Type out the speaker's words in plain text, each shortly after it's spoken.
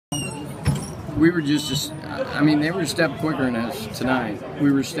we were just, I mean, they were a step quicker than us tonight.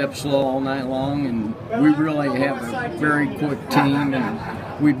 We were a step slow all night long, and we really have a very quick team,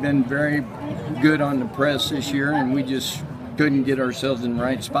 and we've been very good on the press this year, and we just couldn't get ourselves in the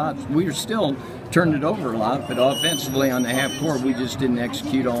right spots. We were still turned it over a lot, but offensively on the half court, we just didn't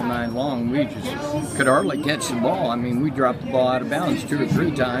execute all night long. We just could hardly catch the ball. I mean, we dropped the ball out of bounds 2 or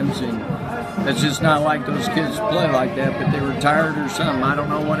 3 times, and that's just not like those kids play like that, but they were tired or something. I don't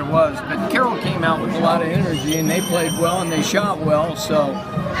know what it was. But Carroll came out with a lot of energy, and they played well, and they shot well. So,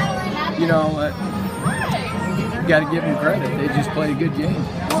 you know, you got to give them credit. They just played a good game.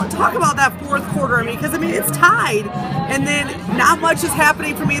 Well, talk about that fourth quarter. I mean, because it's tied, and then not much is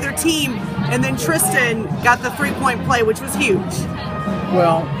happening from either team. And then Tristan got the 3-point play, which was huge.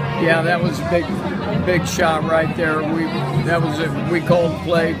 Well, yeah, that was a big shot right there. We called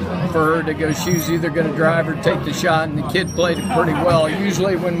play for her to go. She was either going to drive or take the shot, and the kid played it pretty well.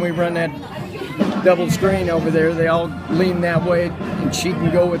 Usually when we run that double screen over there, they all lean that way, and she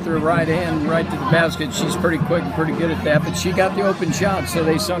can go with her right hand right to the basket. She's pretty quick and pretty good at that, but she got the open shot, so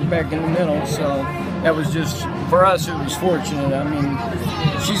they sunk back in the middle. So that was just, for us, it was fortunate. I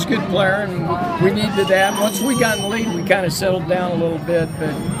mean, she's a good player, and we needed that. Once we got in the lead, we kind of settled down a little bit,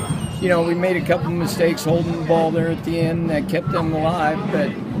 but you know, we made a couple of mistakes holding the ball there at the end that kept them alive,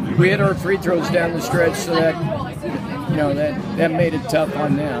 but we hit our free throws down the stretch, so that, you know, that made it tough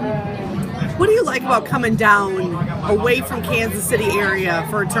on them. What do you like about coming down away from Kansas City area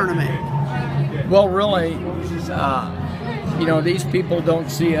for a tournament? Well, really, you know, these people don't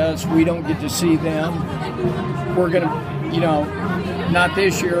see us. We don't get to see them. We're going to, you know, not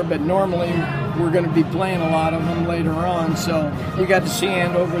this year, but normally we're going to be playing a lot of them later on. So we got to see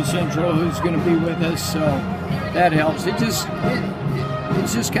Andover Central, who's going to be with us. So that helps.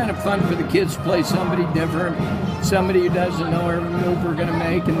 It's just kind of fun for the kids to play somebody different, somebody who doesn't know every move we're going to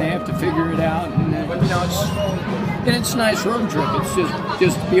make, and they have to figure it out. And you know, it's a nice road trip. It's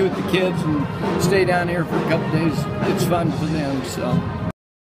just to be with the kids and stay down here for a couple days. It's fun for them. So.